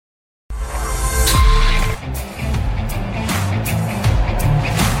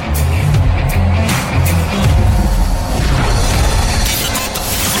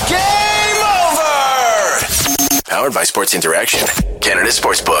Powered by Sports Interaction, Canada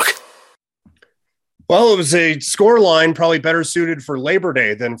Sportsbook. Well, it was a scoreline probably better suited for Labor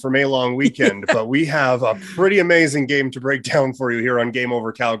Day than for May long weekend, but we have a pretty amazing game to break down for you here on Game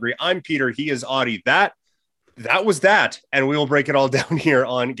Over Calgary. I'm Peter. He is Audie. That was that, and we will break it all down here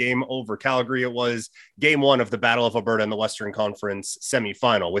on Game Over Calgary. It was game one of the Battle of Alberta in the Western Conference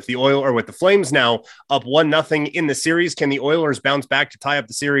semifinal. With the Flames now up 1-0 in the series, can the Oilers bounce back to tie up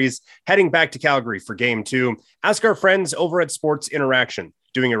the series? Heading back to Calgary for game two, ask our friends over at Sports Interaction.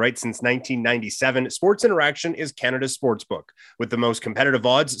 Doing it right since 1997, Sports Interaction is Canada's sportsbook. With the most competitive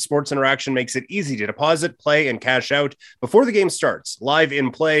odds, Sports Interaction makes it easy to deposit, play, and cash out before the game starts, live in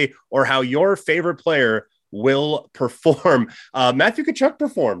play, or how your favorite player will perform. Matthew Tkachuk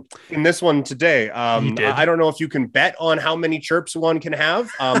performed in this one today. I don't know if you can bet on how many chirps one can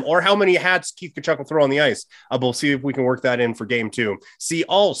have or how many hats Keith Tkachuk will throw on the ice. We'll see if we can work that in for game two. See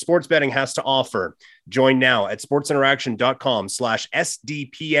all sports betting has to offer. Join now at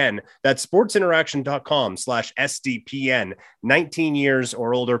sportsinteraction.com/SDPN. That's sportsinteraction.com/SDPN. 19 years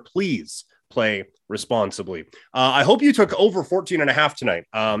or older, please play responsibly. I hope you took over 14.5 tonight.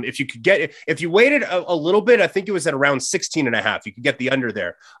 If you waited a little bit, I think it was at around 16.5. You could get the under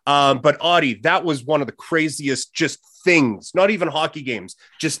there. But Audie, that was one of the craziest just things, not even hockey games,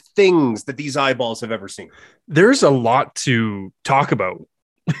 just things that these eyeballs have ever seen. There's a lot to talk about.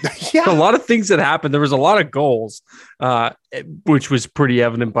 Yeah. A lot of things that happened. There was a lot of goals, which was pretty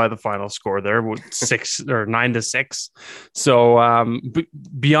evident by the final score there, with 6 or 9-6. So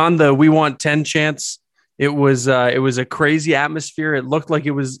beyond the we want 10 chance, it was a crazy atmosphere. It looked like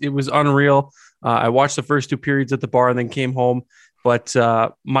it was unreal. I watched the first 2 periods at the bar and then came home. But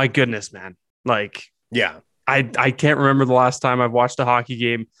my goodness, man, yeah, I can't remember the last time I've watched a hockey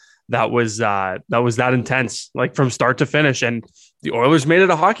game that was that intense, like from start to finish. And the Oilers made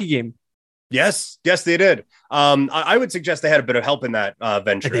it a hockey game. Yes, they did. I would suggest they had a bit of help in that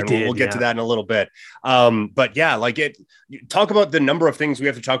venture, and we'll get to that in a little bit. But yeah, talk about the number of things we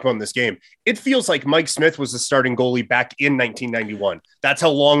have to talk about in this game. It feels like Mike Smith was the starting goalie back in 1991. That's how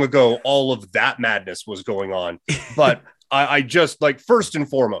long ago all of that madness was going on. But I just first and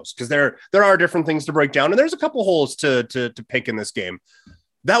foremost, because there are different things to break down, and there's a couple holes to pick in this game.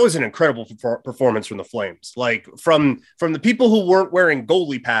 That was an incredible performance from the Flames. From the people who weren't wearing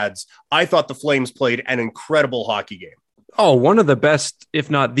goalie pads, I thought the Flames played an incredible hockey game. Oh, one of the best,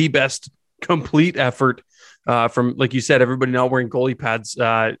 if not the best, complete effort from, like you said, everybody not wearing goalie pads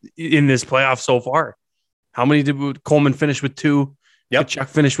in this playoff so far. How many did Coleman finish with? 2? Yep. Chuck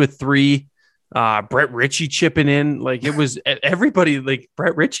finished with 3. Brett Ritchie chipping in, it was everybody.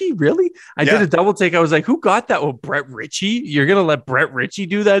 Brett Ritchie, really? I did a double take. I was like, who got that? Oh, Brett Ritchie. You're gonna let Brett Ritchie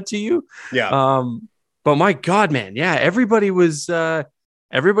do that to you? Yeah. But my God, man, yeah, everybody was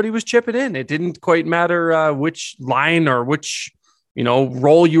chipping in. It didn't quite matter which line or which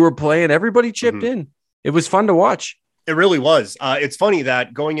role you were playing. Everybody chipped in. It was fun to watch. It really was. It's funny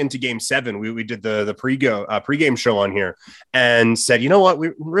that going into game 7, we did the pregame show on here and said, you know what,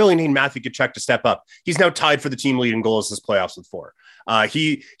 we really need Matthew Tkachuk to step up. He's now tied for the team lead in goals this playoffs with 4.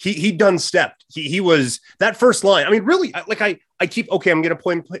 He done stepped. He was that first line. I mean, really, I'm going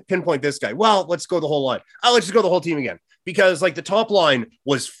to pinpoint this guy. Well, let's go the whole line. Let's just go the whole team again. Because the top line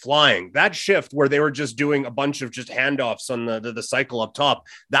was flying. That shift where they were just doing a bunch of just handoffs on the cycle up top,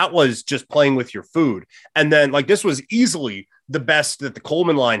 that was just playing with your food. And then this was easily the best that the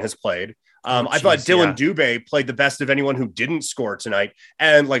Coleman line has played. I thought Dylan Dubé played the best of anyone who didn't score tonight.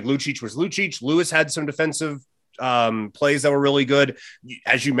 And Lucic was Lucic. Lewis had some defensive plays that were really good.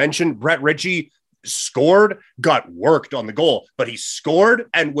 As you mentioned, Brett Ritchie scored, got worked on the goal, but he scored.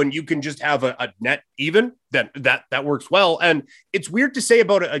 And when you can just have a net even, then that works well. And it's weird to say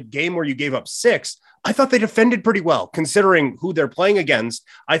about a game where you gave up 6. I thought they defended pretty well considering who they're playing against.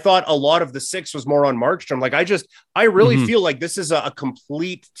 I thought a lot of the 6 was more on Markstrom. I really feel like this is a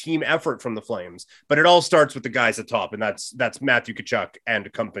complete team effort from the Flames, but it all starts with the guys at top, and that's Matthew Tkachuk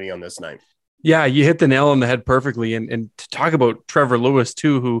and company on this night. Yeah, you hit the nail on the head perfectly. And to talk about Trevor Lewis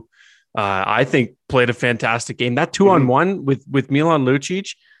too, who I think played a fantastic game. That 2-on-1 with Milan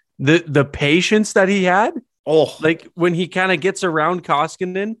Lucic, the patience that he had. Oh, when he kind of gets around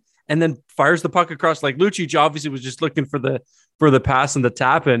Koskinen and then fires the puck across. Lucic obviously was just looking for the pass and the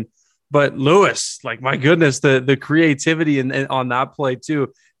tap in, but Lewis, my goodness, the creativity and on that play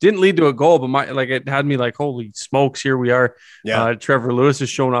too didn't lead to a goal, but it had me holy smokes, here we are. Yeah, Trevor Lewis has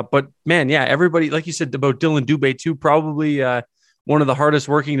shown up, but man, yeah, everybody, like you said about Dylan Dubé too, probably one of the hardest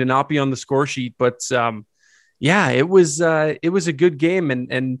working to not be on the score sheet. But it was a good game.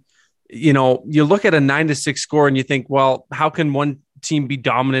 And you look at a 9-6 score and you think, well, how can one team be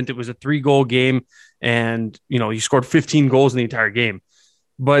dominant? It was a 3-goal game. and he scored 15 goals in the entire game.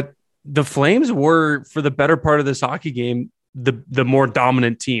 But the Flames were, for the better part of this hockey game, the more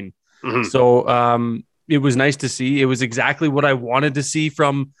dominant team. Mhm. So it was nice to see. It was exactly what I wanted to see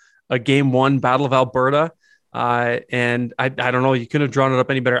from a Game 1 Battle of Alberta. And I don't know, you couldn't have drawn it up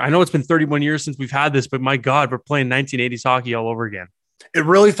any better. I know it's been 31 years since we've had this, but my God, we're playing 1980s hockey all over again. It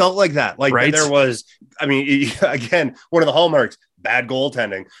really felt like that. Like Right? there was, I mean, again, one of the hallmarks, bad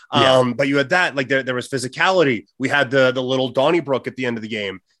goaltending. But you had that, like there was physicality. We had the little Donnybrook at the end of the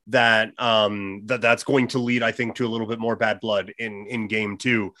game that's going to lead, I think, to a little bit more bad blood in game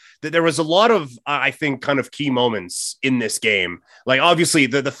 2. There was a lot of, I think, kind of key moments in this game. Like obviously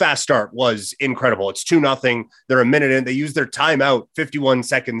the fast start was incredible. It's 2-0. They're a minute in. They used their timeout 51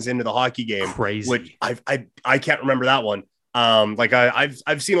 seconds into the hockey game. Crazy. Which I can't remember that one.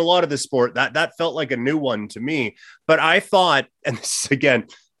 I've seen a lot of this sport that felt like a new one to me, but I thought, and this is again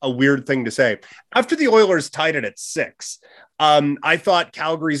a weird thing to say, after the Oilers tied it at 6, I thought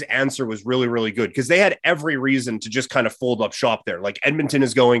Calgary's answer was really, really good because they had every reason to just kind of fold up shop there. Like Edmonton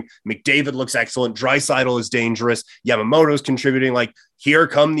is going, McDavid looks excellent, Draisaitl is dangerous, Yamamoto's contributing. Like, here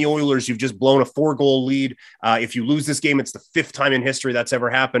come the Oilers. You've just blown a 4-goal lead. If you lose this game, it's the 5th time in history that's ever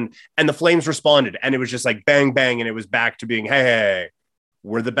happened. And the Flames responded, and it was just like bang, bang, and it was back to being, hey,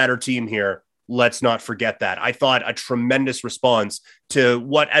 we're the better team here. Let's not forget that. I thought a tremendous response to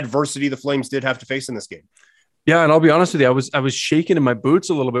what adversity the Flames did have to face in this game. Yeah, and I'll be honest with you, I was shaking in my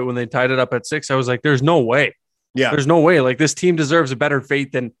boots a little bit when they tied it up at 6. I was like, "There's no way. Yeah, there's no way. Like this team deserves a better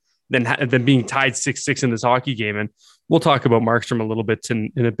fate than being tied 6-6 in this hockey game." And we'll talk about Markstrom a little bit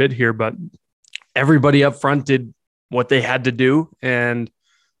in a bit here, but everybody up front did what they had to do. And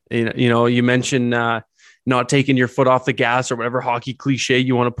you mentioned not taking your foot off the gas or whatever hockey cliche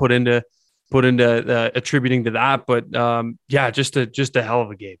you want to put into attributing to that. But just a hell of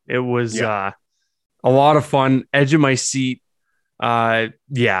a game. It was. A lot of fun, edge of my seat. It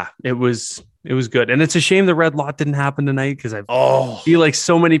was good. And it's a shame the red lot didn't happen tonight because I feel like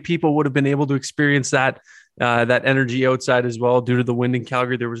so many people would have been able to experience that energy outside as well. Due to the wind in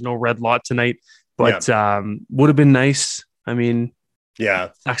Calgary, there was no red lot tonight, but would have been nice. I mean,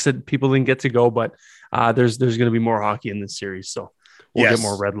 sucks that people didn't get to go, but there's going to be more hockey in this series, so we'll get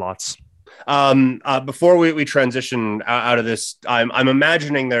more red lots. Before we transition out of this, I'm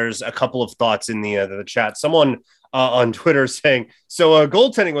imagining there's a couple of thoughts in the chat. Someone on Twitter saying, so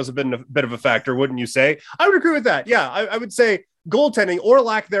goaltending was a bit of a factor, wouldn't you say? I would agree with that. Yeah, I would say goaltending or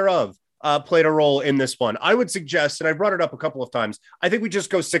lack thereof played a role in this one. I would suggest, and I brought it up a couple of times, I think we just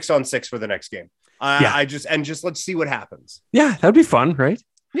go 6-on-6 for the next game. Just let's see what happens. Yeah, that'd be fun, right?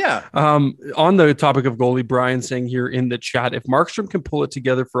 Yeah. On the topic of goalie, Brian saying here in the chat, if Markstrom can pull it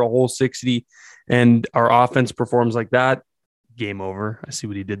together for a whole 60 and our offense performs like that, game over. I see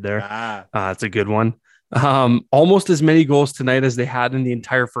what he did there. It's a good one. Almost as many goals tonight as they had in the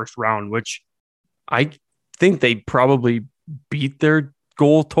entire first round, which I think they probably beat their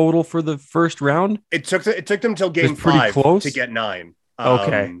goal total for the first round. It took them till game 5 to get 9.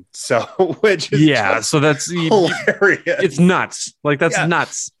 Okay. So which is so that's hilarious. It's nuts. Like that's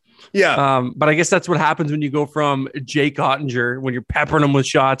nuts. Yeah. But I guess that's what happens when you go from Jake Ottinger, when you're peppering him with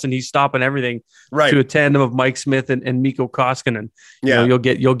shots and he's stopping everything, to a tandem of Mike Smith and Mikko Koskinen. Yeah.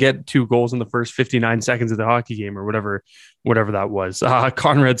 You'll get 2 goals in the first 59 seconds of the hockey game or whatever that was.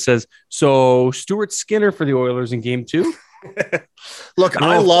 Conrad says, so Stuart Skinner for the Oilers in game 2. Look,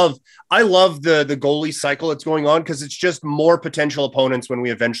 I love the goalie cycle that's going on because it's just more potential opponents when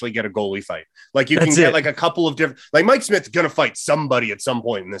we eventually get a goalie fight. Like you can get like a couple of different, like Mike Smith's going to fight somebody at some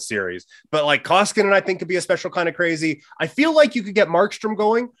point in this series, but like Koskinen, I think could be a special kind of crazy. I feel like you could get Markstrom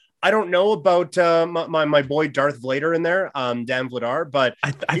going. I don't know about my boy Darth Vlader in there, Dan Vladar, but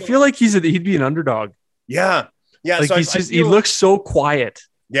I feel like he'd be an underdog. Yeah. Like he looks so quiet.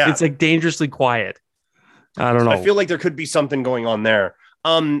 Yeah. It's like dangerously quiet. I don't know. I feel like there could be something going on there.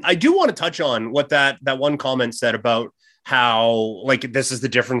 I do want to touch on what that one comment said about how like this is the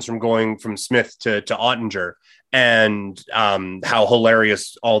difference from going from Smith to Ottinger, and how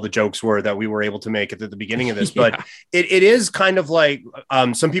hilarious all the jokes were that we were able to make at the beginning of this. But it is kind of like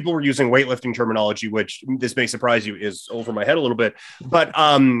some people were using weightlifting terminology, which this may surprise you is over my head a little bit. But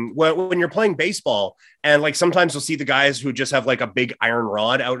when you're playing baseball, and like sometimes you'll see the guys who just have like a big iron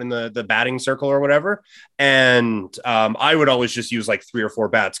rod out in the batting circle or whatever. And I would always just use like 3 or 4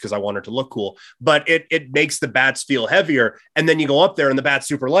 bats because I wanted to look cool. But it makes the bats feel heavier. And then you go up there and the bat's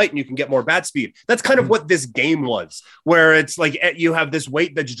super light and you can get more bat speed. That's kind of what this game was, where it's like you have this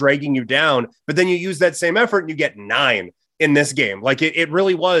weight that's dragging you down, but then you use that same effort and you get 9. in this game. Like it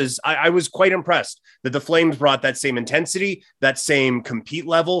really was. I was quite impressed that the Flames brought that same intensity, that same compete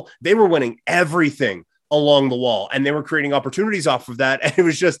level. They were winning everything along the wall, and they were creating opportunities off of that. And it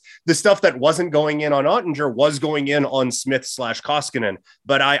was just the stuff that wasn't going in on Ottinger was going in on Smith/Koskinen.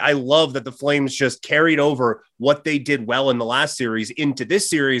 But I love that the Flames just carried over what they did well in the last series into this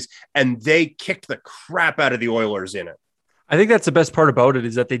series, and they kicked the crap out of the Oilers in it. I think that's the best part about it,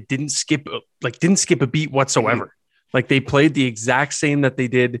 is that they didn't skip a beat whatsoever. Mm-hmm. Like they played the exact same that they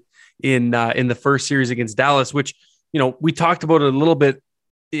did in the first series against Dallas, which, we talked about it a little bit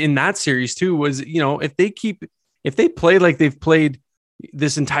in that series too, was, if they play like they've played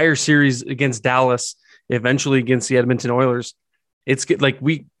this entire series against Dallas, eventually against the Edmonton Oilers, it's like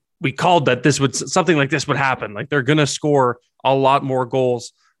we called that something like this would happen. Like they're going to score a lot more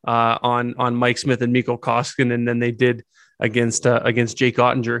goals on Mike Smith and Mikko Koskinen than they did against Jake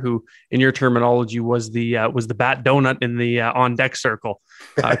Ottinger, who in your terminology was the bat donut in the on deck circle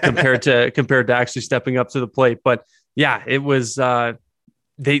compared to actually stepping up to the plate. But yeah, it was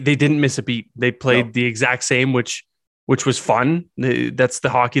they didn't miss a beat. They played the exact same, which was fun. That's the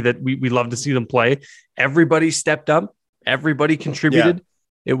hockey that we love to see them play. Everybody stepped up. Everybody contributed. Yeah.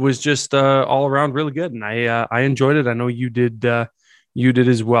 It was just all around really good, and I enjoyed it. I know you did. You did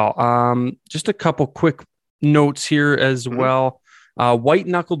as well. Just a couple quick notes here as well. White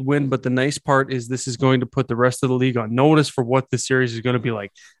knuckled win, but the nice part is this is going to put the rest of the league on notice for what the series is going to be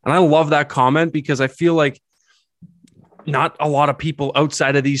like. And I love that comment, because I feel like not a lot of people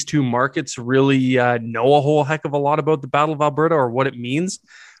outside of these two markets really know a whole heck of a lot about the Battle of Alberta or what it means.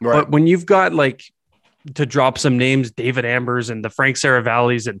 Right. But when you've got, like, to drop some names, David Ambers and the Frank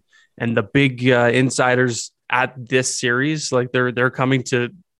Saravallis and the big insiders at this series, like they're coming to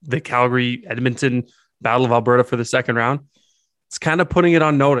the Calgary Edmonton Battle of Alberta for the second round. It's kind of putting it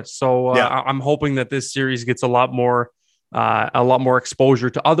on notice. So I'm hoping that this series gets a lot more exposure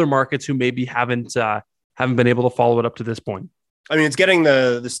to other markets who maybe haven't been able to follow it up to this point. I mean, it's getting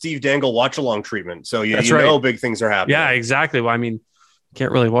the Steve Dangle watch along treatment. So you know big things are happening. Yeah, exactly. Well, I mean,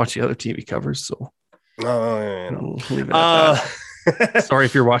 can't really watch the other team he covers. So I'll leave it at that. Sorry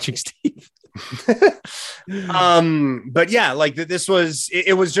if you're watching, Steve. But yeah, like this was,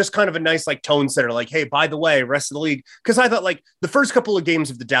 it was just kind of a nice like tone setter, like, hey, by the way, rest of the league, because I thought like the first couple of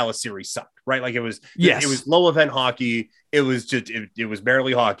games of the Dallas series sucked, right? Like it was low event hockey. It was just it was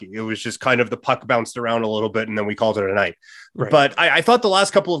barely hockey. It was just kind of the puck bounced around a little bit and then we called it a night. Right. But I thought the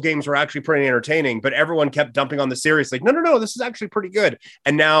last couple of games were actually pretty entertaining, but everyone kept dumping on the series like, no, this is actually pretty good.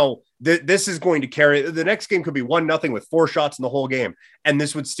 And now this is going to carry. The next game could be 1-0 with 4 shots in the whole game, and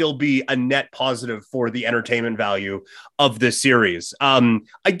this would still be a net positive for the entertainment value of this series. I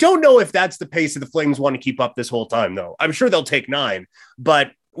don't know if that's the pace that the Flames want to keep up this whole time, though. I'm sure they'll take 9,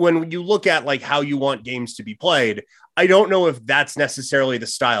 but when you look at like how you want games to be played, I don't know if that's necessarily the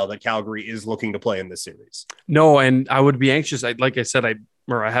style that Calgary is looking to play in this series. No, and I would be anxious. Like I said, I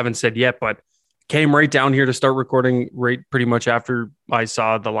haven't said yet, but came right down here to start recording right pretty much after I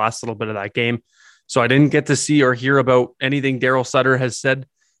saw the last little bit of that game. So I didn't get to see or hear about anything Daryl Sutter has said,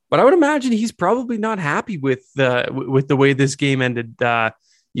 but I would imagine he's probably not happy with the way this game ended.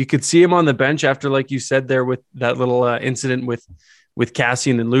 You could see him on the bench after, like you said there, with that little incident with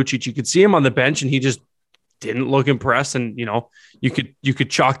Cassian and Lucic. You could see him on the bench and he just didn't look impressed. And, you could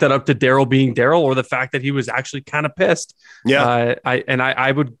chalk that up to Daryl being Daryl, or the fact that he was actually kind of pissed. Yeah.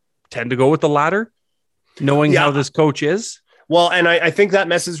 I would tend to go with the latter, knowing how this coach is. Well, and I think that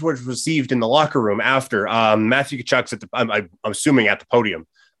message was received in the locker room after. Matthew Tkachuk's I'm assuming at the podium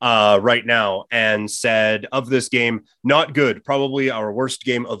right now, and said of this game, not good, probably our worst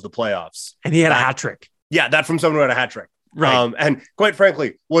game of the playoffs. And he had a hat trick. Yeah, that from someone who had a hat trick. Right. And quite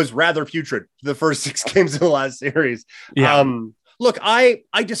frankly, was rather putrid the first 6 games of the last series. Yeah. Look, I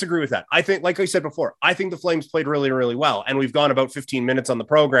disagree with that. I think, like I said before, I think the Flames played really, really well. And we've gone about 15 minutes on the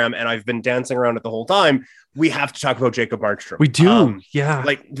program, and I've been dancing around it the whole time. We have to talk about Jacob Markstrom. We do. Yeah.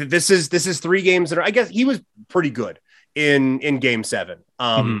 Like this is 3 games that are, I guess he was pretty good in game 7,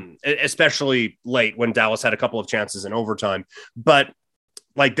 especially late when Dallas had a couple of chances in overtime. But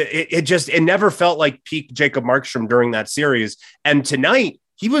like it never felt like peak Jacob Markstrom during that series. And tonight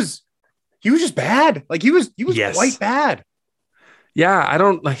he was just bad. Like he was quite bad. Yeah. I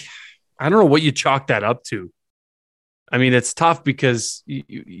don't know what you chalk that up to. I mean, it's tough because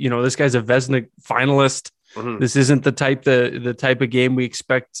this guy's a Vezina finalist. Mm-hmm. This isn't the type of game we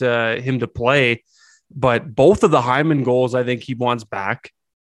expect him to play, but both of the Hyman goals, I think he wants back.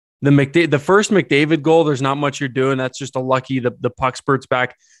 The first McDavid goal, there's not much you're doing. That's just a lucky, the puck spurts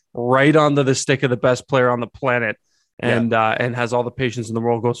back right onto the stick of the best player on the planet and has all the patience in the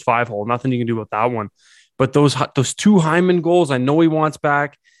world, goes 5-hole. Nothing you can do about that one. But those two Hyman goals, I know he wants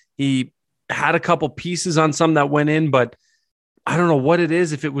back. He had a couple pieces on some that went in, but I don't know what it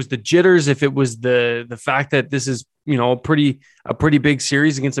is. If it was the jitters, if it was the fact that this is, a pretty big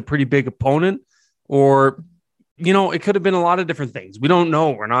series against a pretty big opponent, or, it could have been a lot of different things. We don't know.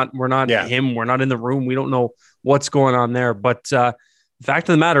 We're not him. We're not in the room. We don't know what's going on there. But the fact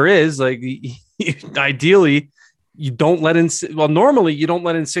of the matter is, like, ideally, you don't let in. Well, normally you don't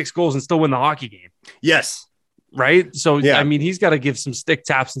let in 6 goals and still win the hockey game. Yes. Right. So, I mean, he's got to give some stick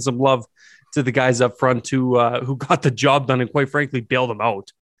taps and some love to the guys up front who got the job done and, quite frankly, bailed them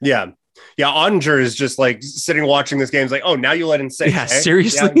out. Yeah. Ottinger is just like sitting watching this game. He's like, oh, now you let in 6. Yeah,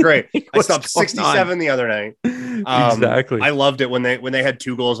 seriously. Yeah, great. I stopped 67 the other night. Exactly. I loved it when they had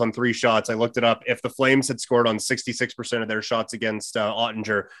 2 goals on 3 shots. I looked it up. If the Flames had scored on 66% of their shots against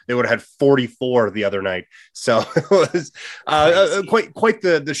Ottinger, they would have had 44 the other night. So it was quite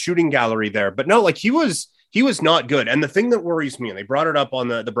the shooting gallery there. But no, like he was not good. And the thing that worries me, and they brought it up on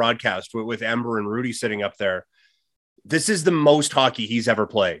the broadcast with Amber and Rudy sitting up there, this is the most hockey he's ever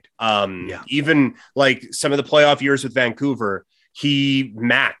played. Even like some of the playoff years with Vancouver, he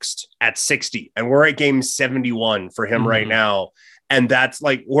maxed at 60, and we're at game 71 for him right now. And that's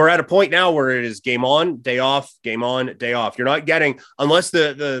like, we're at a point now where it is game on, day off, game on, day off. You're not getting, unless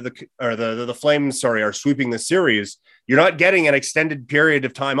the Flames, are sweeping the series, you're not getting an extended period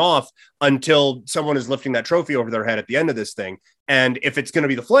of time off until someone is lifting that trophy over their head at the end of this thing. And if it's going to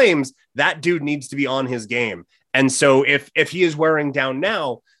be the Flames, that dude needs to be on his game. And so if he is wearing down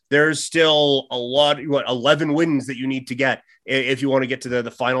now, there's still a lot, 11 wins that you need to get if you want to get to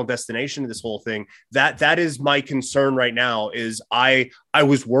the final destination of this whole thing. That is my concern right now. Is I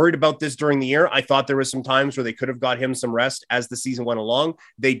was worried about this during the year. I thought there was some times where they could have got him some rest as the season went along.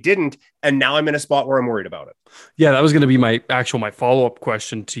 They didn't. And now I'm in a spot where I'm worried about it. Yeah, that was going to be my follow-up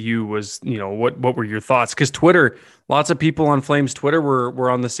question to you was, what were your thoughts? Because Twitter, lots of people on Flames Twitter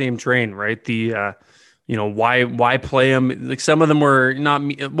were on the same train, right? Why play him? Like, some of them were not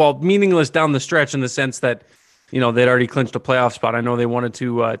meaningless down the stretch in the sense that, they'd already clinched a playoff spot. I know they wanted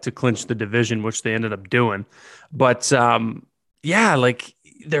to clinch the division, which they ended up doing. But like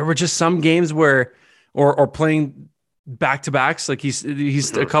there were just some games where, or playing back-to-backs. Like he's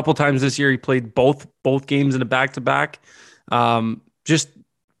a couple times this year, he played both games in a back-to-back. I don't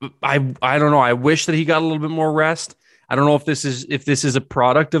know. I wish that he got a little bit more rest. I don't know if this is a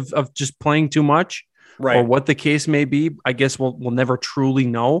product of just playing too much. Right. Or what the case may be. I guess we'll never truly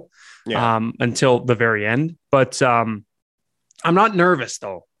know until the very end. But I'm not nervous,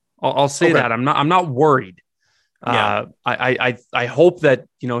 though. I'll say that I'm not worried. I hope that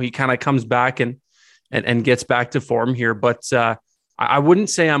he kind of comes back and gets back to form here. But I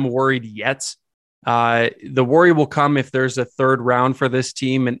wouldn't say I'm worried yet. The worry will come if there's a third round for this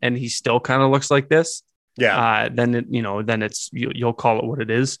team and he still kind of looks like this. Yeah. Then it's you'll call it what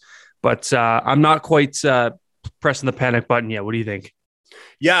it is. But I'm not quite pressing the panic button yet. What do you think?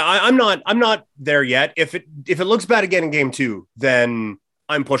 Yeah, I'm not there yet. If it looks bad again in game 2, then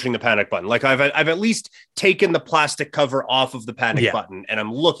I'm pushing the panic button. Like I've at least taken the plastic cover off of the panic button and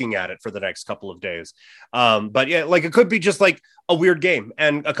I'm looking at it for the next couple of days. But yeah, like it could be just like a weird game.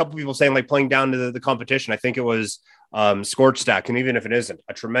 And a couple people saying like playing down to the competition. I think it was Scorch Stack, and even if it isn't,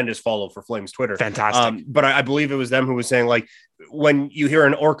 a tremendous follow for Flames Twitter. Fantastic. But I believe it was them who was saying like, when you hear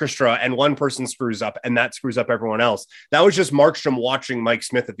an orchestra and one person screws up and that screws up everyone else, that was just Markstrom watching Mike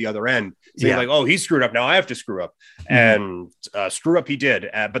Smith at the other end saying like, oh, he screwed up, now I have to screw up. And screw up he did.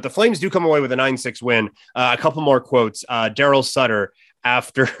 But the Flames do come away with a 9-6 win. A couple more quotes. Daryl Sutter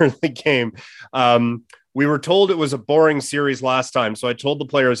after the game. We were told it was a boring series last time, so I told the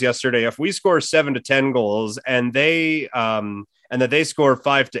players yesterday, if we score 7 to 10 goals and they that they score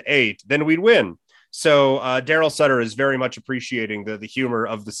 5 to 8, then we'd win. So Daryl Sutter is very much appreciating the humor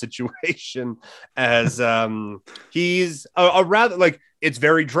of the situation, as he's a rather, like, it's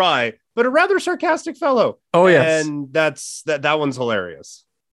very dry, but a rather sarcastic fellow. Oh yes, and that one's hilarious.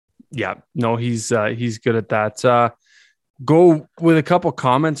 Yeah, no, he's good at that. Go with a couple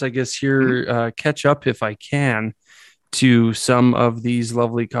comments, I guess, here. Catch up if I can to some of these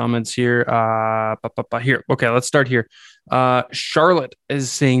lovely comments here. Here. Okay, let's start here. Charlotte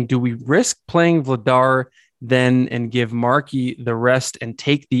is saying, do we risk playing Vladar then and give Markey the rest and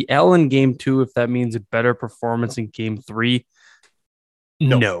take the L in game 2 if that means a better performance in game 3?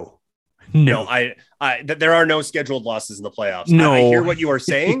 No. There are no scheduled losses in the playoffs. No. I hear what you are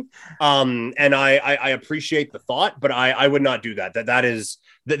saying. And I appreciate the thought, but I would not do that. That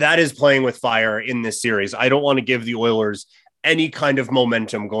is playing with fire in this series. I don't want to give the Oilers any kind of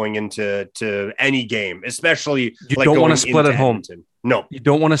momentum going into any game, especially you like don't going want to split into at home. Edmonton. No, You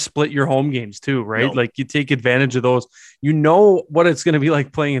don't want to split your home games too, right? No. Like you take advantage of those. You know what it's going to be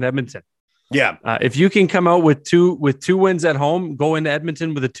like playing in Edmonton. yeah, If you can come out with two wins at home, go into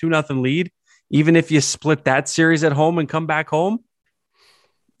Edmonton with a 2-0 lead, even if you split that series at home and come back home,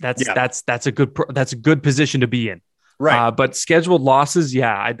 that's a good position to be in. right. But scheduled losses,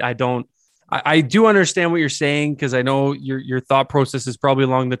 I do understand what you're saying, because I know your thought process is probably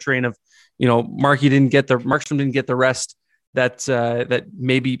along the train of, Markstrom didn't get the rest that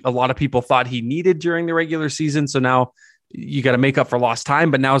maybe a lot of people thought he needed during the regular season. So now you got to make up for lost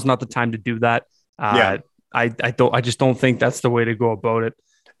time, but now is not the time to do that. I just don't think that's the way to go about it.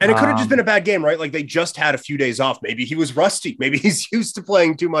 And it could have just been a bad game, right? Like they just had a few days off. Maybe he was rusty. Maybe he's used to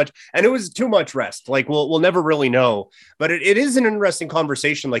playing too much, and it was too much rest. Like we'll never really know. But it is an interesting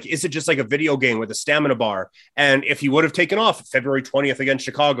conversation. Like, is it just like a video game with a stamina bar? And if he would have taken off February 20th against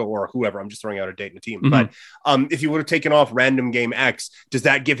Chicago or whoever, I'm just throwing out a date and a team. Mm-hmm. But if he would have taken off random game X, does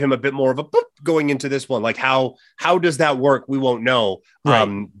that give him a bit more of a boop going into this one? Like how does that work? We won't know.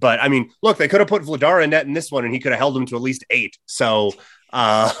 Right. But I mean, look, they could have put Vladar in net in this one, and he could have held him to at least 8. So.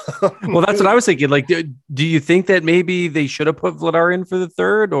 Well, that's what I was thinking. Like, do you think that maybe they should have put Vladar in for the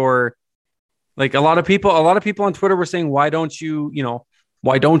third, or like a lot of people on Twitter were saying, why don't you?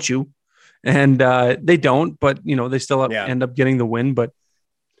 And they don't, but they still end up getting the win. But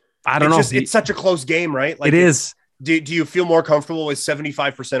I don't know. It's such a close game, right? Like it is. Do you feel more comfortable with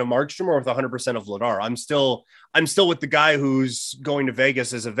 75% of Markstrom or with 100% of Vladar? I'm still with the guy who's going to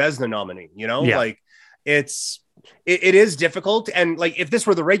Vegas as a Vezina nominee. Like it is difficult. And like, if this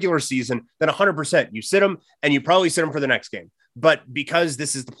were the regular season, then 100% you sit him, and you probably sit him for the next game. But because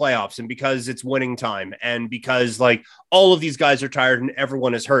this is the playoffs, and because it's winning time, and because like all of these guys are tired and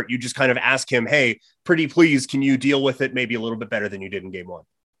everyone is hurt, you just kind of ask him, hey, pretty please, can you deal with it maybe a little bit better than you did in game 1?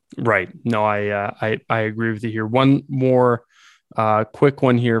 Right. No, I agree with you here. One more quick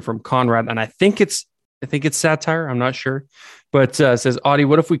one here from Conrad, and I think it's satire. I'm not sure, but says, Audie,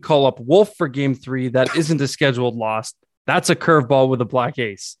 what if we call up Wolf for game 3? That isn't a scheduled loss. That's a curveball with a black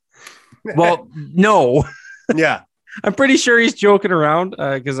ace. Well, no. Yeah. I'm pretty sure he's joking around,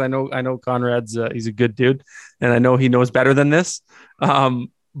 because I know Conrad's he's a good dude, and I know he knows better than this.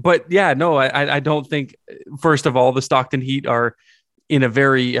 But yeah, no, I don't think. First of all, the Stockton Heat are in a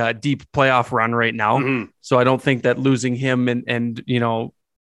very deep playoff run right now, so I don't think that losing him and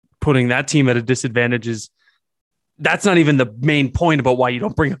putting that team at a disadvantage that's not even the main point about why you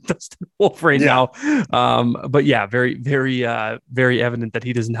don't bring up Dustin Wolf right now. But yeah, very, very, very evident that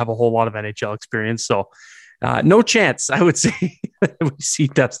he doesn't have a whole lot of NHL experience. So no chance, I would say, we see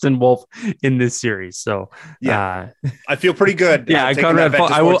Dustin Wolf in this series. So I feel pretty good.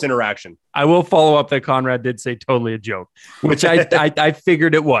 Conrad, interaction. I will follow up that Conrad did say totally a joke, which I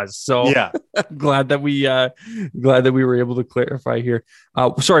figured it was. So yeah, glad that we were able to clarify here.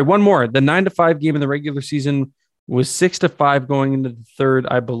 Sorry, one more. The 9-5 game in the regular season was 6-5 going into the third,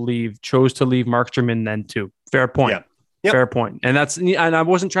 I believe. Chose to leave Markstrom in then too. Fair point. Yeah. Yep. Fair point. And I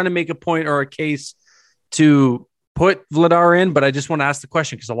wasn't trying to make a point or a case to put Vladar in, but I just want to ask the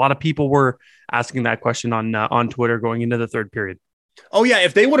question because a lot of people were asking that question on Twitter going into the third period. Oh yeah,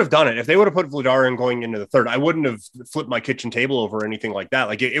 if they would have done it, if they would have put Vladar in going into the third, I wouldn't have flipped my kitchen table over or anything like that.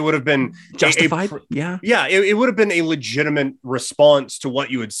 Like it would have been justified. It would have been a legitimate response to what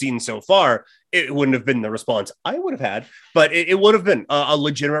you had seen so far. It wouldn't have been the response I would have had, but it would have been a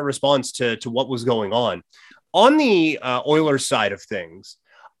legitimate response to what was going on. On the Oilers side of things,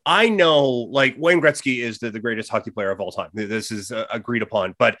 I know like Wayne Gretzky is the greatest hockey player of all time. This is agreed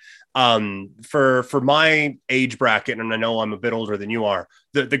upon. But for my age bracket, and I know I'm a bit older than you are,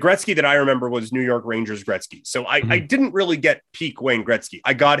 the Gretzky that I remember was New York Rangers Gretzky. So I didn't really get peak Wayne Gretzky.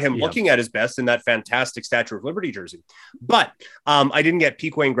 I got him looking at his best in that fantastic Statue of Liberty jersey. But I didn't get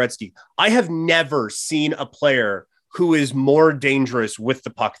peak Wayne Gretzky. I have never seen a player who is more dangerous with the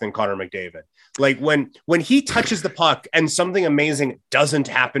puck than Connor McDavid. Like when he touches the puck and something amazing doesn't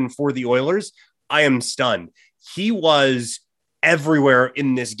happen for the Oilers, I am stunned. He was everywhere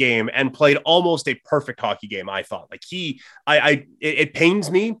in this game and played almost a perfect hockey game. I thought like it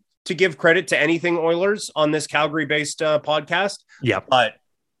pains me to give credit to anything Oilers on this Calgary based podcast. Yeah. But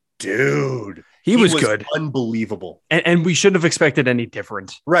dude, he was good. Unbelievable. And we shouldn't have expected any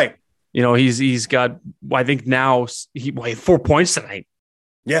different. Right. You know, he's got, I think now he had 4 points tonight.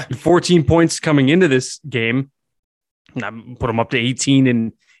 Yeah. 14 points coming into this game. And I put him up to 18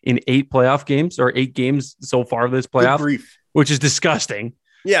 in 8 playoff games or 8 games so far this playoff, which is disgusting.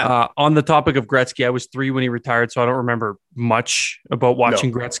 Yeah. On the topic of Gretzky, I was 3 when he retired, so I don't remember much about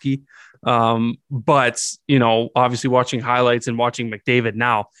watching Gretzky. But, obviously watching highlights and watching McDavid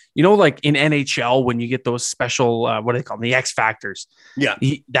now, like in NHL, when you get those special, what do they call them? The X factors. Yeah.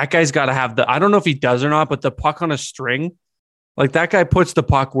 That guy's got to have I don't know if he does or not, but the puck on a string, like that guy puts the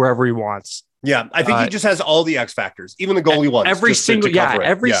puck wherever he wants. Yeah, I think he just has all the X factors, even the goalie ones. Every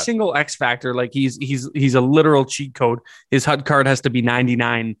single X factor. Like he's a literal cheat code. His HUD card has to be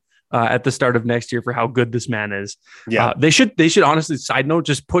 99 at the start of next year for how good this man is. Yeah, they should honestly, side note,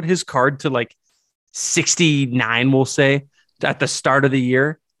 just put his card to like 69, we'll say, at the start of the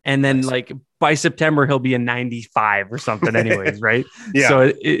year, and then like by September he'll be a 95 or something. Anyways, right? Yeah.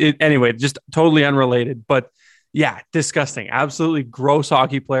 So anyway, just totally unrelated, but. Yeah, disgusting. Absolutely gross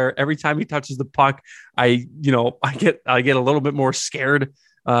hockey player. Every time he touches the puck, I get a little bit more scared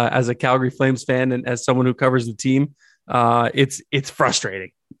as a Calgary Flames fan and as someone who covers the team. It's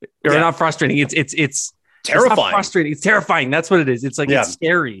frustrating. Or not frustrating. It's terrifying. It's not frustrating. It's terrifying. That's what it is. It's like it's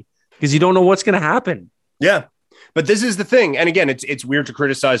scary because you don't know what's going to happen. Yeah. But this is the thing. And again, it's weird to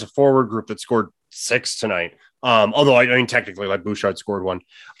criticize a forward group that scored 6 tonight. Although I mean technically like Bouchard scored 1.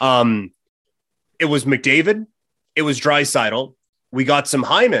 It was McDavid. It was Draisaitl. We got some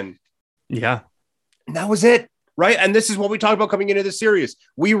Hyman. Yeah. And that was it. Right. And this is what we talked about coming into the series.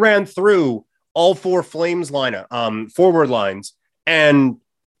 We ran through all 4 Flames forward lines and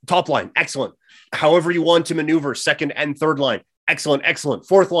top line. Excellent. However you want to maneuver second and third line. Excellent.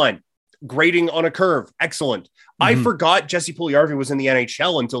 Fourth line. Grading on a curve. Excellent. Mm-hmm. I forgot Jesse Puljujarvi was in the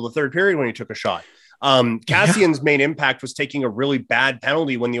NHL until the third period when he took a shot. Cassian's main impact was taking a really bad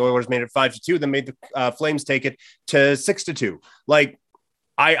penalty when the Oilers made it 5-2, then made the Flames take it to 6-2. Like,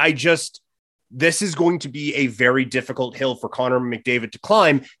 this is going to be a very difficult hill for Connor McDavid to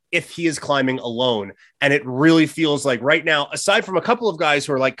climb if he is climbing alone. And it really feels like right now, aside from a couple of guys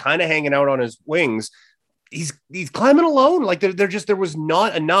who are like kind of hanging out on his wings, he's climbing alone. Like there was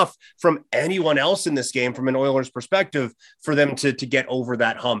not enough from anyone else in this game from an Oilers perspective for them to get over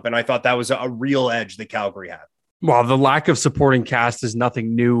that hump. And I thought that was a real edge that Calgary had. Well, the lack of supporting cast is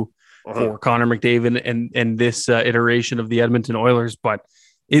nothing new for Connor McDavid and this iteration of the Edmonton Oilers, but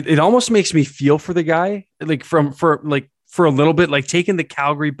it almost makes me feel for the guy, like for a little bit, like taking the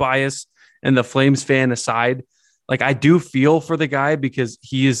Calgary bias and the Flames fan aside. Like I do feel for the guy because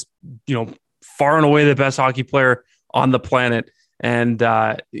he is, far and away the best hockey player on the planet. And,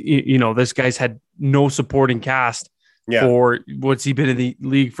 this guy's had no supporting cast for what's he been in the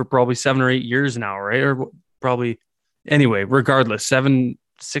league for probably 7 or 8 years now, right? Or probably anyway, regardless,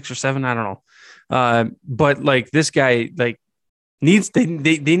 6 or 7, I don't know. But like this guy, like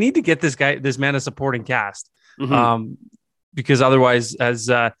they need to get this man a supporting cast. Mm-hmm. Because otherwise, as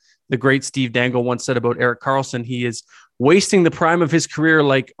the great Steve Dangle once said about Erik Karlsson, he is wasting the prime of his career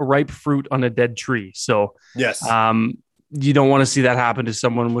like ripe fruit on a dead tree. So yes, you don't want to see that happen to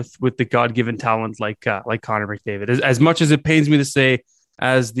someone with the God-given talent like Connor McDavid. As much as it pains me to say,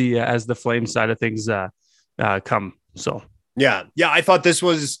 as the Flames side of things come. So yeah, I thought this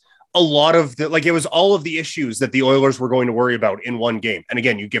was a lot of it was all of the issues that the Oilers were going to worry about in one game. And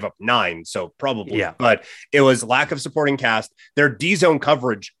again, you give up 9, so probably, but it was lack of supporting cast. Their D-zone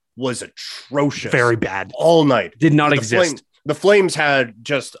coverage was atrocious. Very bad. All night. Did not exist. The Flames had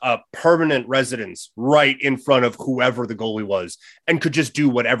just a permanent residence right in front of whoever the goalie was and could just do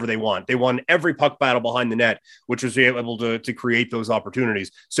whatever they want. They won every puck battle behind the net, which was able to create those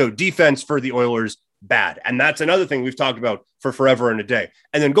opportunities. So defense for the Oilers, bad. And that's another thing we've talked about for forever and a day.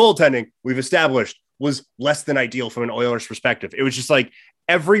 And then goaltending, we've established, was less than ideal from an Oilers perspective. It was just like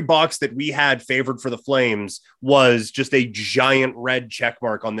every box that we had favored for the Flames was just a giant red check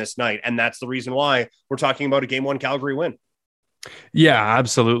mark on this night. And that's the reason why we're talking about a Game 1 Calgary win. Yeah,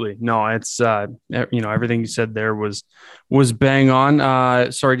 absolutely. No, it's, everything you said there was bang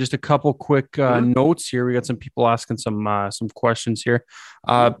on. Sorry, just a couple quick notes here. We got some people asking some questions here.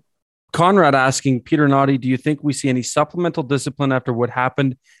 Conrad asking, Peter Naughty, do you think we see any supplemental discipline after what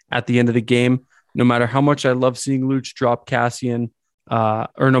happened at the end of the game? No matter how much I love seeing Luch drop Cassian,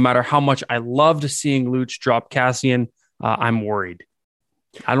 or no matter how much I loved seeing Luch drop Cassian, I'm worried.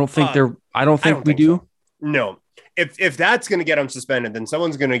 I don't think we do. So. No. If that's going to get him suspended, then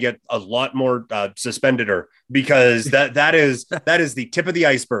someone's going to get a lot more suspended, because that is the tip of the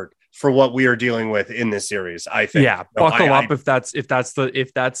iceberg for what we are dealing with in this series. I think. Yeah, buckle up if that's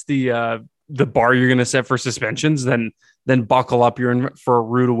the bar you're going to set for suspensions, then buckle up. You're in for a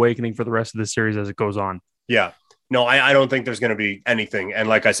rude awakening for the rest of the series as it goes on. Yeah. No, I don't think there's going to be anything. And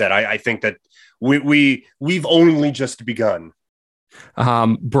like I said, I think that we've only just begun.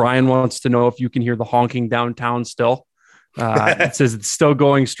 Brian wants to know if you can hear the honking downtown still. It says it's still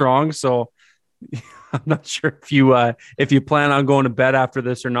going strong. So I'm not sure if you plan on going to bed after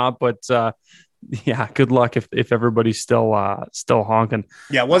this or not, but yeah, good luck if everybody's still honking.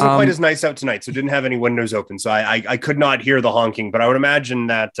 Yeah, it wasn't quite as nice out tonight, so didn't have any windows open, so I could not hear the honking. But I would imagine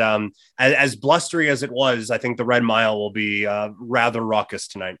that as blustery as it was, I think the Red Mile will be rather raucous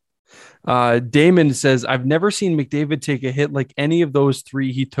tonight. Damon says, I've never seen McDavid take a hit like any of those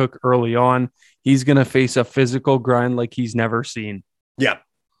three he took early on. He's going to face a physical grind like he's never seen. Yeah.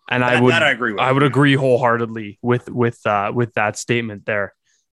 And I agree with. I would agree wholeheartedly with that statement there.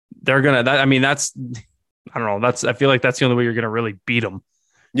 They're going to, I mean, that's, I don't know. I feel like that's the only way you're going to really beat them.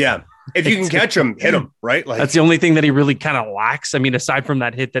 Yeah. If you can catch him, hit him, right? Like that's the only thing that he really kind of lacks. I mean, aside from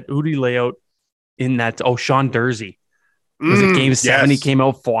that hit that Udi lay out in that, Sean Dursey. Was it game 7? Yes. He came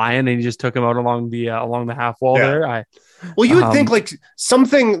out flying and he just took him out along the half wall there. Well, you would think like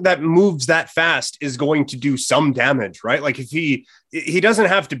something that moves that fast is going to do some damage, right? Like if he doesn't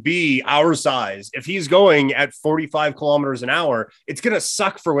have to be our size. If he's going at 45 kilometers an hour, it's going to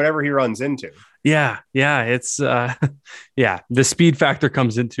suck for whatever he runs into. Yeah. It's the speed factor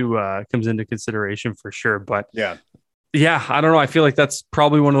comes into consideration for sure. But yeah, I don't know. I feel like that's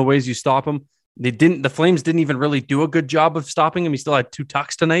probably one of the ways you stop him. The Flames didn't even really do a good job of stopping him. He still had 2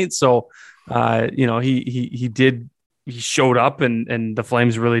 tucks tonight. So, he showed up and the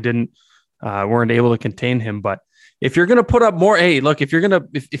Flames really weren't able to contain him. But if you're going to put up more, if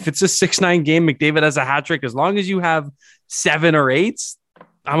it's a 6-9 game, McDavid has a hat trick, as long as you have 7 or 8s,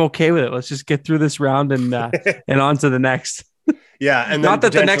 I'm okay with it. Let's just get through this round and on to the next. Yeah. And not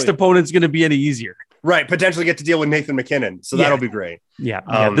that the next opponent's going to be any easier. Right. Potentially get to deal with Nathan McKinnon. So that'll be great.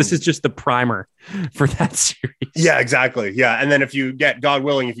 Yeah. This is just the primer for that series. Yeah, exactly. Yeah. And then if you get, God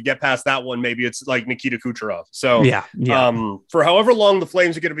willing, if you get past that one, maybe it's like Nikita Kucherov. So for however long the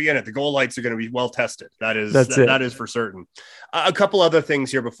Flames are going to be in it, the goal lights are going to be well tested. That is for certain. A couple other things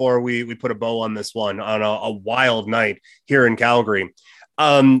here before we put a bow on this one on a wild night here in Calgary.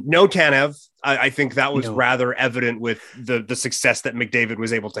 No Tanev. I think that was rather evident with the success that McDavid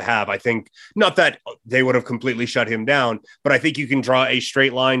was able to have. I think not that they would have completely shut him down, but I think you can draw a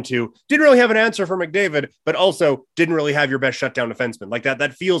straight line to didn't really have an answer for McDavid, but also didn't really have your best shutdown defenseman. Like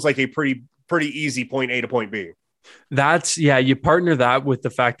that feels like a pretty easy point A to point B. You partner that with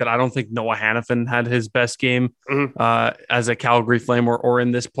the fact that I don't think Noah Hannafin had his best game as a Calgary Flame or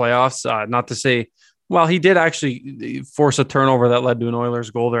in this playoffs. Not to say, well, he did actually force a turnover that led to an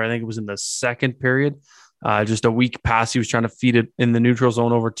Oilers goal there. I think it was in the second period. Just a weak pass. He was trying to feed it in the neutral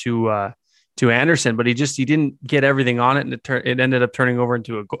zone over to Anderson, but he didn't get everything on it, and it ended up turning over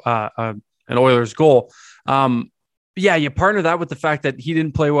into an Oilers goal. You partner that with the fact that he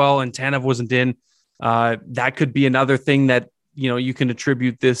didn't play well and Tanev wasn't in. That could be another thing that you can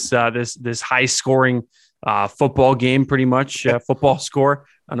attribute this high scoring football game, pretty much football score.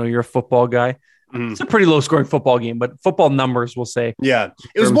 I know you're a football guy. It's a pretty low scoring football game, but football numbers will say. Yeah.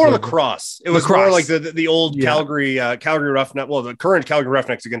 It was more lacrosse. It was more like the old Calgary Roughnecks. Well, the current Calgary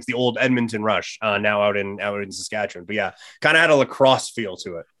Roughnecks against the old Edmonton Rush now out in Saskatchewan. But kind of had a lacrosse feel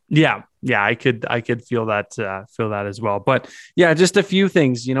to it. Yeah. I could feel that as well. But just a few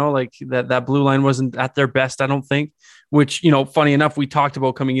things, like that blue line wasn't at their best, I don't think, which, funny enough, we talked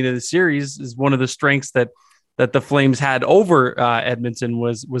about coming into the series is one of the strengths that the Flames had over Edmonton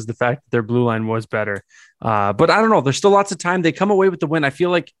was the fact that their blue line was better. But I don't know. There's still lots of time. They come away with the win. I feel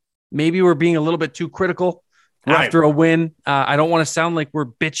like maybe we're being a little bit too critical after a win. I don't want to sound like we're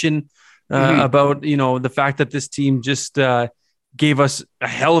bitching about, the fact that this team just gave us a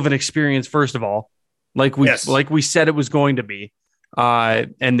hell of an experience, first of all, like we said it was going to be.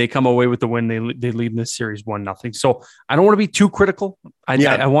 And they come away with the win. They lead in this series 1-0. So I don't want to be too critical.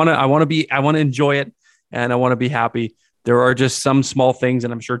 I want to enjoy it. And I want to be happy. There are just some small things,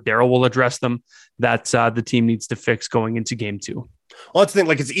 and I'm sure Daryl will address them, that the team needs to fix going into game 2. Well, that's the thing.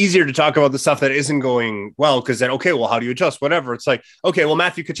 Like, it's easier to talk about the stuff that isn't going well because then, okay, well, how do you adjust? Whatever. It's like, okay, well,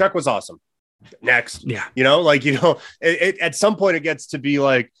 Matthew Tkachuk was awesome. Next. Yeah. At some point it gets to be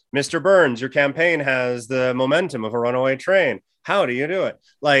like, Mr. Burns, your campaign has the momentum of a runaway train. How do you do it?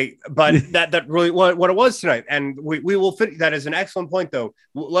 But that really what it was tonight. And we will fit. That is an excellent point, though.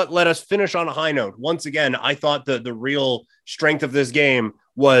 Let us finish on a high note. Once again, I thought the real strength of this game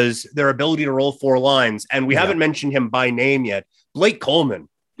was their ability to roll 4 lines. And we haven't mentioned him by name yet. Blake Coleman.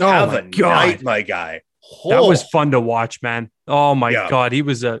 Oh, have a night, my guy. That was fun to watch, man. Oh my God. He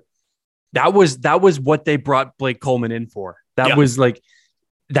was that was what they brought Blake Coleman in for.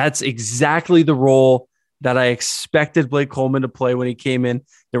 That's exactly the role that I expected Blake Coleman to play when he came in.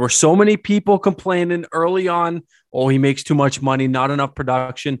 There were so many people complaining early on, oh, he makes too much money, not enough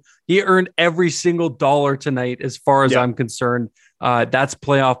production. He earned every single dollar tonight, as far as I'm concerned. That's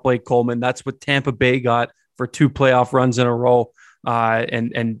playoff Blake Coleman. That's what Tampa Bay got for 2 playoff runs in a row.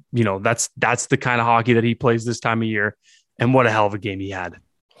 And that's the kind of hockey that he plays this time of year. And what a hell of a game he had.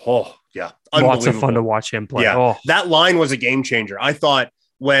 Oh, yeah. Lots of fun to watch him play. Yeah. Oh. That line was a game changer. I thought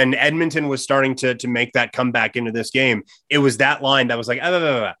when Edmonton was starting to make that comeback into this game, it was that line that was like,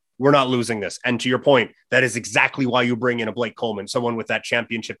 we're not losing this. And to your point, that is exactly why you bring in a Blake Coleman, someone with that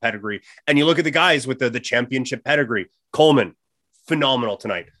championship pedigree. And you look at the guys with the championship pedigree. Coleman, phenomenal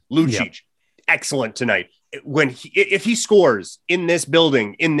tonight. Lucic, excellent tonight. If he scores in this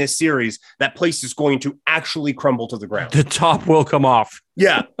building, in this series, that place is going to actually crumble to the ground. The top will come off.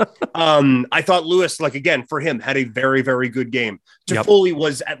 Yeah. I thought Lewis, again, for him, had a very, very good game. Toffoli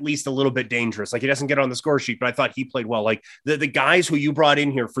was at least a little bit dangerous. He doesn't get on the score sheet, but I thought he played well. The guys who you brought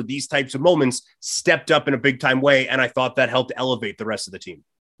in here for these types of moments stepped up in a big time way. And I thought that helped elevate the rest of the team.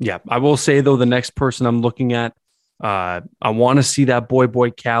 Yeah. I will say, though, the next person I'm looking at, I want to see that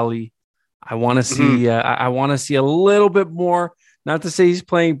boy Cali. I want to see. I want to see a little bit more. Not to say he's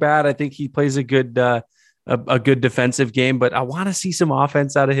playing bad. I think he plays a good defensive game, but I want to see some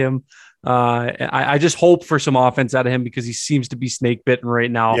offense out of him. I just hope for some offense out of him because he seems to be snake bitten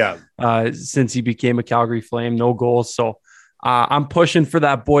right now. Yeah. Since he became a Calgary Flame, no goals. So I'm pushing for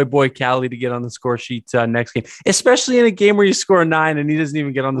that boy Cali to get on the score sheet next game, especially in a game where you score 9 and he doesn't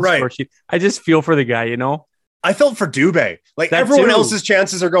even get on the score sheet. I just feel for the guy, I felt for Dubé. Everyone else's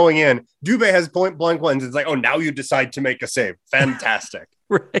chances are going in. Dubé has point blank ones. It's now you decide to make a save. Fantastic.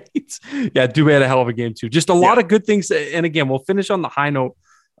 Right. Yeah, Dubé had a hell of a game too. Just a lot of good things. And again, we'll finish on the high note.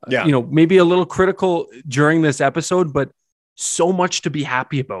 Yeah. Maybe a little critical during this episode, but so much to be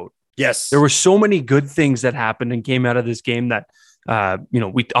happy about. Yes. There were so many good things that happened and came out of this game that,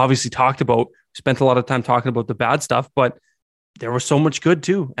 we obviously talked about, spent a lot of time talking about the bad stuff, but there was so much good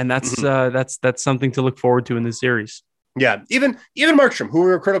too. And that's something to look forward to in this series. Yeah. Even Markstrom, who we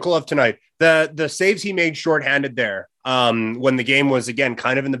were critical of tonight, the saves he made shorthanded there when the game was, again,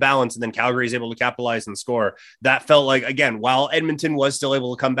 kind of in the balance and then Calgary is able to capitalize and score. That felt like, again, while Edmonton was still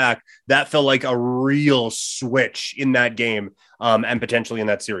able to come back, that felt like a real switch in that game and potentially in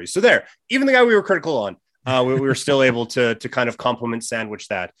that series. So even the guy we were critical on, we were still able to kind of compliment sandwich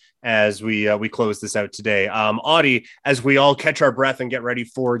that as we close this out today. Audie, as we all catch our breath and get ready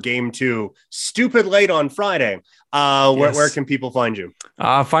for game 2, stupid late on Friday. Where can people find you?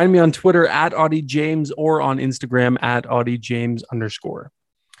 Find me on Twitter at Audie James or on Instagram at Audie James _.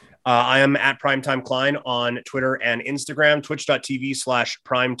 I am at Primetime Klein on Twitter and Instagram,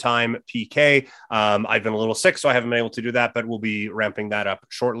 twitch.tv/primetimepk. I've been a little sick, so I haven't been able to do that, but we'll be ramping that up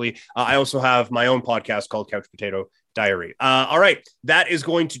shortly. I also have my own podcast called Couch Potato Diary. All right. That is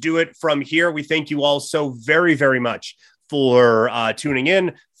going to do it from here. We thank you all so very, very much for tuning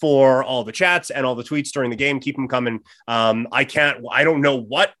in, for all the chats and all the tweets during the game. Keep them coming. I don't know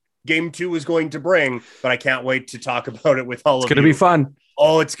what game 2 is going to bring, but I can't wait to talk about it with all of you. It's going to be fun.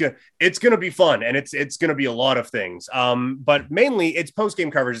 Oh, it's good. It's going to be fun. And it's going to be a lot of things. But mainly it's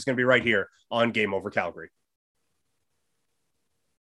post-game coverage. It's going to be right here on Game Over Calgary.